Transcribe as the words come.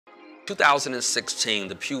2016,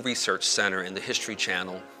 the Pew Research Center and the History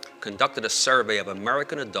Channel conducted a survey of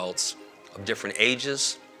American adults of different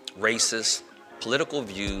ages, races, political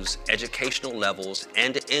views, educational levels,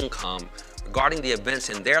 and income regarding the events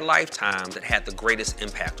in their lifetime that had the greatest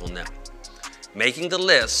impact on them. Making the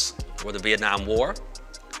list were the Vietnam War,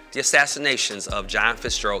 the assassinations of John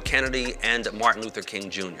Fitzgerald Kennedy and Martin Luther King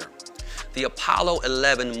Jr., the Apollo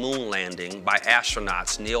 11 moon landing by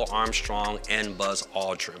astronauts Neil Armstrong and Buzz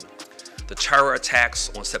Aldrin, the terror attacks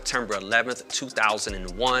on September 11th,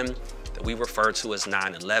 2001 that we refer to as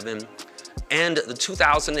 9/11, and the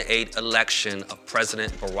 2008 election of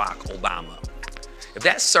President Barack Obama. If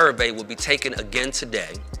that survey would be taken again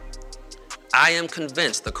today, I am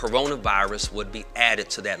convinced the coronavirus would be added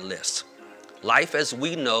to that list. Life as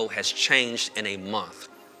we know has changed in a month.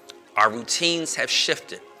 Our routines have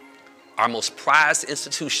shifted. Our most prized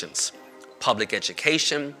institutions, public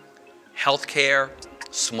education, healthcare,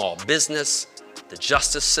 small business, the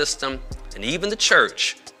justice system, and even the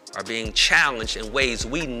church are being challenged in ways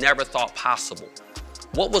we never thought possible.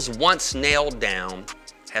 What was once nailed down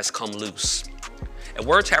has come loose. At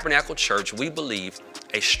Word Tabernacle Church, we believe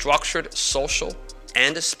a structured social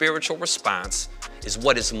and a spiritual response is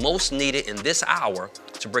what is most needed in this hour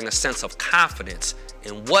to bring a sense of confidence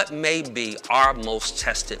in what may be our most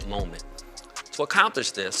tested moment. To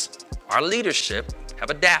accomplish this, our leadership have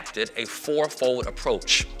adapted a fourfold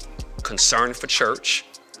approach: concern for church,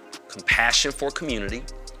 compassion for community,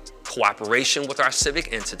 cooperation with our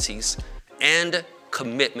civic entities, and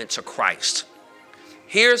commitment to Christ.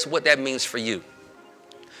 Here's what that means for you.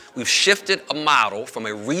 We've shifted a model from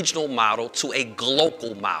a regional model to a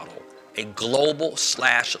global model, a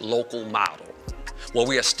global/local model, where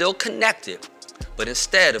we are still connected, but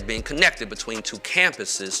instead of being connected between two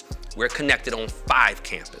campuses, we're connected on 5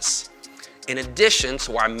 campuses. In addition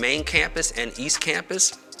to our main campus and East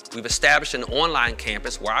Campus, we've established an online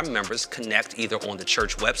campus where our members connect either on the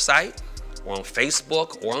church website or on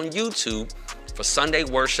Facebook or on YouTube for Sunday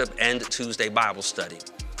worship and Tuesday Bible study.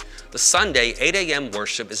 The Sunday 8 a.m.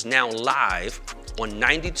 worship is now live on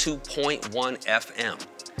 92.1 FM,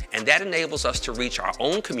 and that enables us to reach our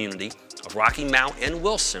own community of Rocky Mount and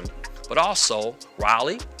Wilson, but also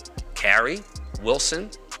Raleigh, Cary, Wilson,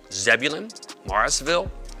 Zebulon, Morrisville,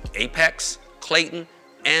 Apex, Clayton,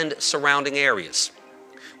 and surrounding areas.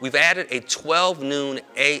 We've added a 12 noon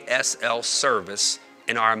ASL service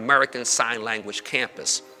in our American Sign Language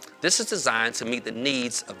campus. This is designed to meet the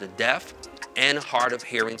needs of the deaf and hard of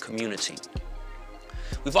hearing community.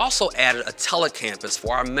 We've also added a telecampus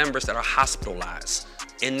for our members that are hospitalized,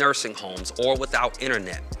 in nursing homes, or without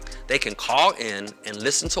internet. They can call in and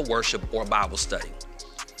listen to worship or Bible study.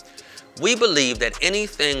 We believe that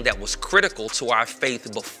anything that was critical to our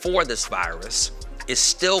faith before this virus is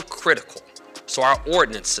still critical. So our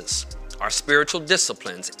ordinances, our spiritual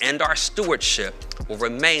disciplines, and our stewardship will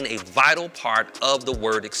remain a vital part of the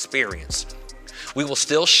Word experience. We will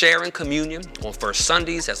still share in communion on First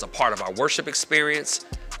Sundays as a part of our worship experience,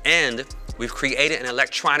 and we've created an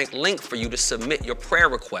electronic link for you to submit your prayer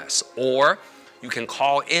requests, or you can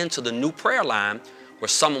call into the new prayer line where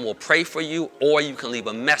someone will pray for you, or you can leave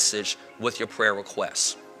a message with your prayer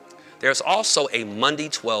requests. There's also a Monday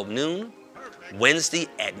 12 noon, Wednesday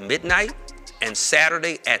at midnight, and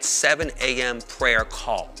Saturday at 7 a.m. prayer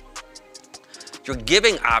call. Your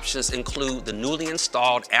giving options include the newly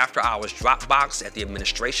installed after-hours drop box at the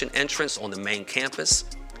administration entrance on the main campus,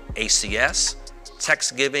 ACS,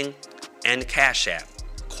 text giving, and Cash App.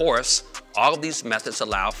 Of course, all of these methods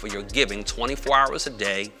allow for your giving 24 hours a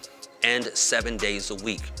day and 7 days a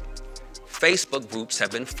week. Facebook groups have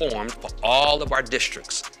been formed for all of our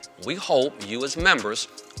districts. We hope you as members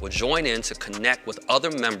will join in to connect with other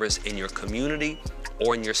members in your community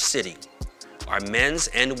or in your city. Our men's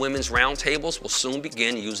and women's roundtables will soon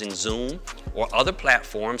begin using Zoom or other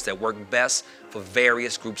platforms that work best for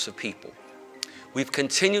various groups of people. We've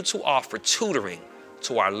continued to offer tutoring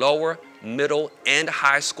to our lower, middle, and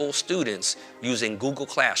high school students using Google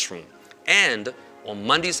Classroom. And on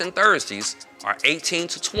Mondays and Thursdays, our 18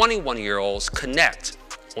 to 21-year-olds connect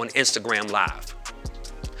on Instagram Live.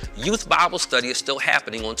 Youth Bible study is still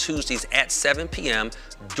happening on Tuesdays at 7 p.m.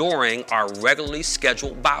 during our regularly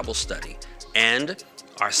scheduled Bible study. And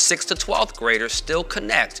our 6th to 12th graders still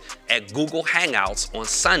connect at Google Hangouts on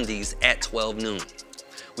Sundays at 12 noon.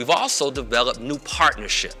 We've also developed new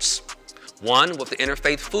partnerships. One with the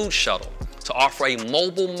Interfaith Food Shuttle to offer a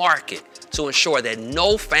mobile market to ensure that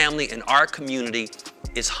no family in our community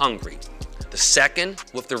is hungry. The second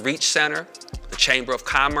with the Reach Center, the Chamber of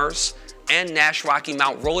Commerce, and Nash Rocky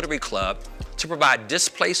Mount Rotary Club to provide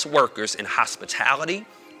displaced workers in hospitality,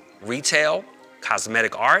 retail,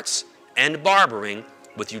 cosmetic arts, and barbering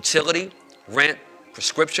with utility, rent,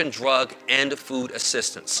 prescription drug, and food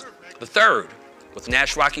assistance. The third, with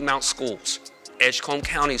Nash Rocky Mount Schools, Edgecombe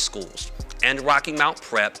County Schools, and Rocky Mount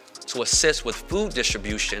Prep to assist with food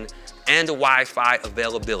distribution and Wi-Fi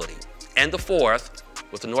availability. And the fourth,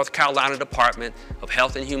 with the North Carolina Department of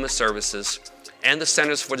Health and Human Services and the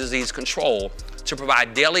Centers for Disease Control to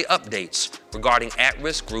provide daily updates regarding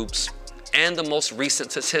at-risk groups and the most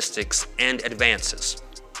recent statistics and advances.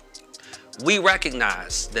 We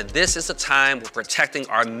recognize that this is a time where protecting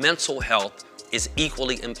our mental health is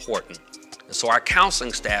equally important. And so our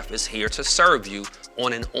counseling staff is here to serve you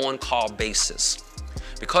on an on-call basis.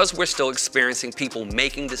 Because we're still experiencing people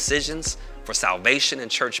making decisions for salvation and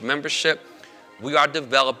church membership, we are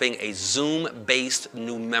developing a Zoom-based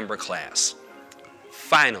new member class.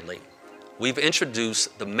 Finally, we've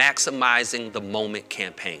introduced the Maximizing the Moment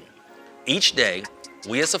campaign. Each day,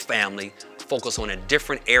 we as a family focus on a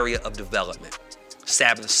different area of development.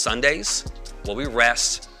 Sabbath Sundays, where we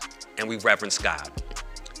rest and we reverence God.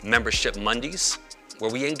 Membership Mondays,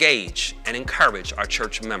 where we engage and encourage our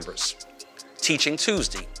church members. Teaching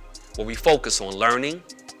Tuesday, where we focus on learning,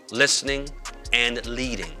 listening, and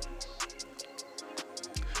leading.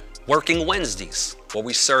 Working Wednesdays, where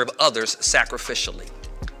we serve others sacrificially.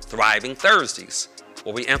 Thriving Thursdays,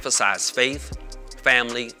 where we emphasize faith,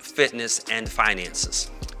 family, fitness, and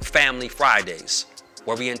finances. Family Fridays,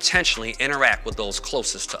 where we intentionally interact with those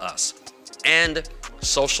closest to us. And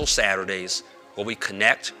Social Saturdays, where we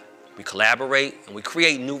connect, we collaborate, and we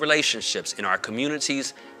create new relationships in our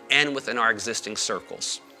communities and within our existing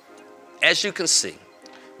circles. As you can see,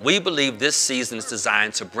 we believe this season is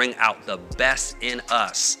designed to bring out the best in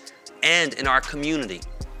us and in our community.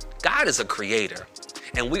 God is a creator,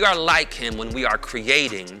 and we are like him when we are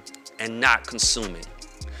creating and not consuming.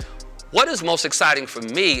 What is most exciting for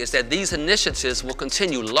me is that these initiatives will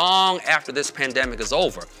continue long after this pandemic is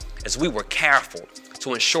over, as we were careful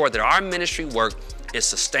to ensure that our ministry work is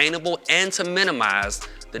sustainable and to minimize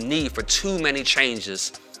the need for too many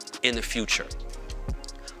changes in the future.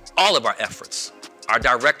 All of our efforts are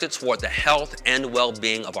directed toward the health and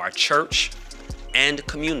well-being of our church and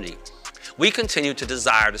community. We continue to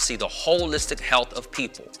desire to see the holistic health of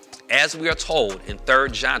people, as we are told in 3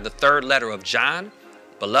 John, the third letter of John.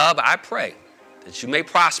 Beloved, I pray that you may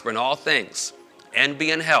prosper in all things and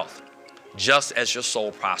be in health, just as your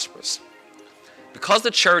soul prospers. Because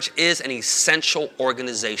the church is an essential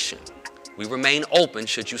organization, we remain open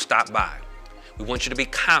should you stop by. We want you to be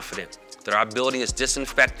confident that our building is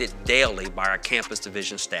disinfected daily by our campus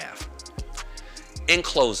division staff. In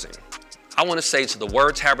closing, I want to say to the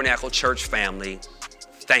Word Tabernacle Church family,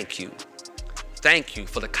 thank you. Thank you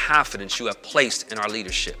for the confidence you have placed in our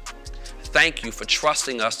leadership. Thank you for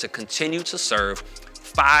trusting us to continue to serve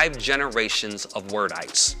 5 generations of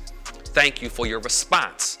Wordites. Thank you for your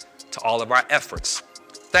response to all of our efforts.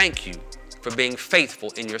 Thank you for being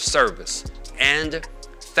faithful in your service. And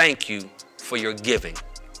thank you for your giving.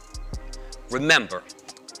 Remember,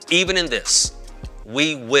 even in this,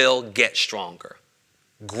 we will get stronger,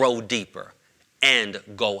 grow deeper, and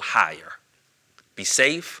go higher. Be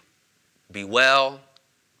safe, be well,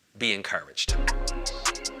 be encouraged.